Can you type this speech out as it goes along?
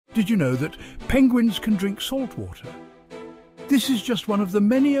Did you know that penguins can drink salt water? This is just one of the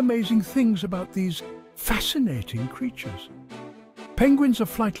many amazing things about these fascinating creatures. Penguins are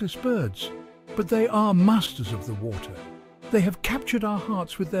flightless birds, but they are masters of the water. They have captured our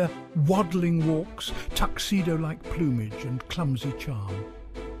hearts with their waddling walks, tuxedo-like plumage and clumsy charm.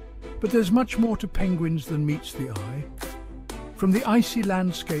 But there's much more to penguins than meets the eye. From the icy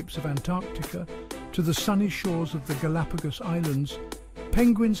landscapes of Antarctica to the sunny shores of the Galapagos Islands,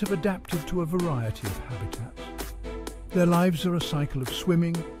 penguins have adapted to a variety of habitats. Their lives are a cycle of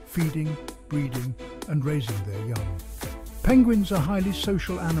swimming, feeding, breeding, and raising their young. Penguins are highly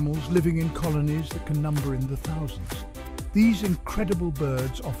social animals living in colonies that can number in the thousands. These incredible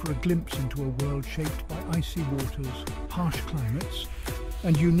birds offer a glimpse into a world shaped by icy waters, harsh climates,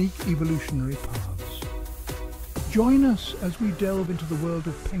 and unique evolutionary paths. Join us as we delve into the world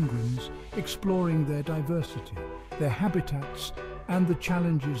of penguins, exploring their diversity, their habitats, and the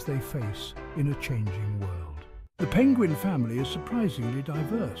challenges they face in a changing world. The penguin family is surprisingly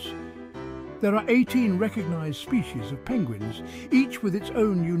diverse. There are 18 recognized species of penguins, each with its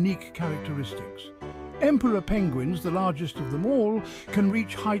own unique characteristics. Emperor penguins, the largest of them all, can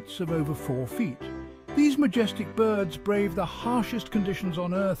reach heights of over 4 feet. These majestic birds brave the harshest conditions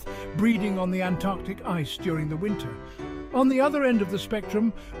on Earth, breeding on the Antarctic ice during the winter. On the other end of the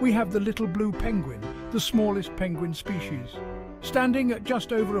spectrum, we have the little blue penguin, the smallest penguin species. Standing at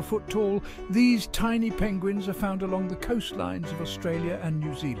just over a foot tall, these tiny penguins are found along the coastlines of Australia and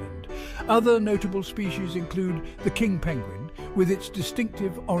New Zealand. Other notable species include the king penguin, with its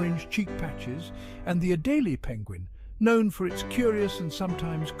distinctive orange cheek patches, and the Adelie penguin, known for its curious and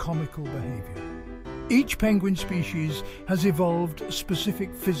sometimes comical behaviour. Each penguin species has evolved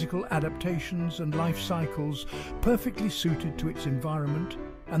specific physical adaptations and life cycles perfectly suited to its environment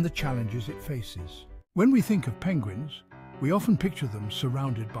and the challenges it faces. When we think of penguins, we often picture them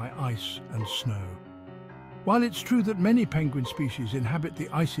surrounded by ice and snow. While it's true that many penguin species inhabit the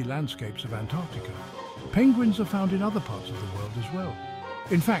icy landscapes of Antarctica, penguins are found in other parts of the world as well.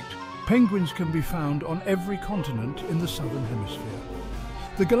 In fact, penguins can be found on every continent in the southern hemisphere.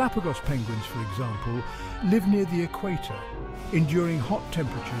 The Galapagos penguins, for example, live near the equator, enduring hot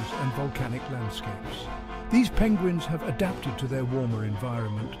temperatures and volcanic landscapes. These penguins have adapted to their warmer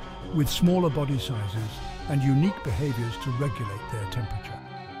environment, with smaller body sizes and unique behaviours to regulate their temperature.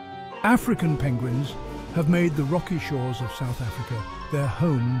 African penguins have made the rocky shores of South Africa their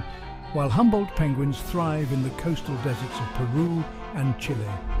home, while Humboldt penguins thrive in the coastal deserts of Peru and Chile.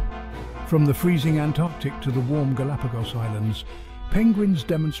 From the freezing Antarctic to the warm Galapagos Islands, penguins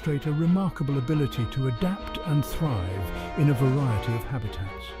demonstrate a remarkable ability to adapt and thrive in a variety of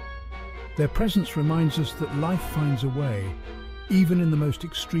habitats. Their presence reminds us that life finds a way, even in the most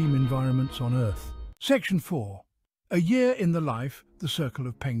extreme environments on Earth. Section 4. A year in the life, the circle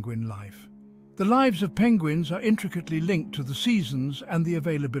of penguin life. The lives of penguins are intricately linked to the seasons and the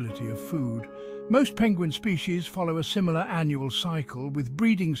availability of food. Most penguin species follow a similar annual cycle, with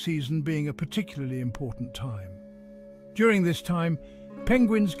breeding season being a particularly important time. During this time,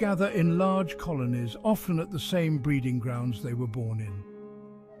 penguins gather in large colonies, often at the same breeding grounds they were born in.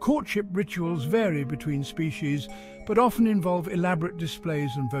 Courtship rituals vary between species, but often involve elaborate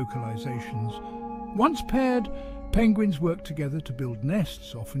displays and vocalizations. Once paired, penguins work together to build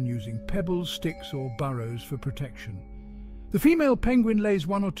nests, often using pebbles, sticks, or burrows for protection. The female penguin lays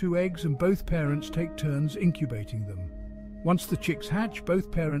 1 or 2 eggs, and both parents take turns incubating them. Once the chicks hatch,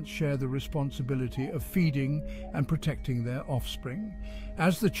 both parents share the responsibility of feeding and protecting their offspring.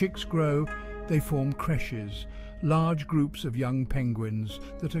 As the chicks grow, they form creches, large groups of young penguins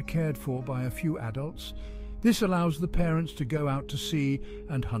that are cared for by a few adults. This allows the parents to go out to sea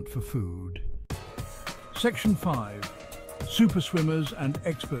and hunt for food. Section 5. Super swimmers and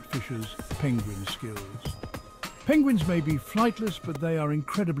expert fishers, penguin skills. Penguins may be flightless, but they are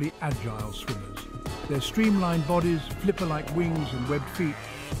incredibly agile swimmers. Their streamlined bodies, flipper-like wings and webbed feet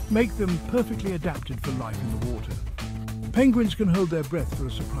make them perfectly adapted for life in the water. Penguins can hold their breath for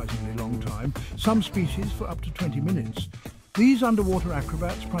a surprisingly long time, some species for up to 20 minutes. These underwater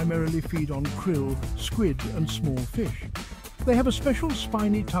acrobats primarily feed on krill, squid and small fish. They have a special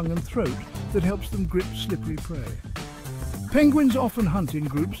spiny tongue and throat that helps them grip slippery prey. Penguins often hunt in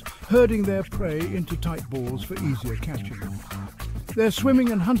groups, herding their prey into tight balls for easier catching. Their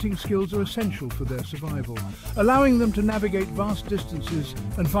swimming and hunting skills are essential for their survival, allowing them to navigate vast distances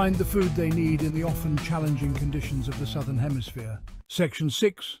and find the food they need in the often challenging conditions of the southern hemisphere. Section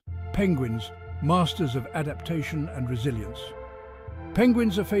 6. Penguins, masters of adaptation and resilience.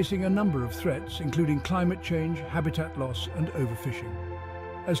 Penguins are facing a number of threats, including climate change, habitat loss and overfishing.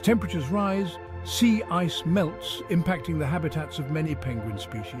 As temperatures rise, Sea ice melts, impacting the habitats of many penguin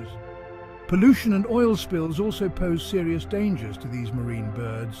species. Pollution and oil spills also pose serious dangers to these marine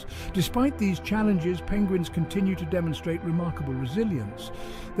birds. Despite these challenges, penguins continue to demonstrate remarkable resilience.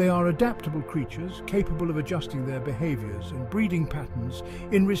 They are adaptable creatures, capable of adjusting their behaviors and breeding patterns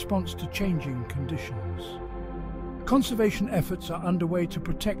in response to changing conditions. Conservation efforts are underway to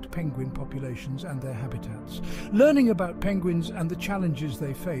protect penguin populations and their habitats. Learning about penguins and the challenges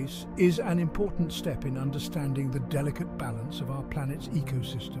they face is an important step in understanding the delicate balance of our planet's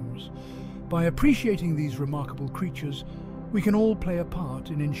ecosystems. By appreciating these remarkable creatures, we can all play a part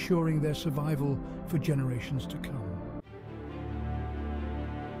in ensuring their survival for generations to come.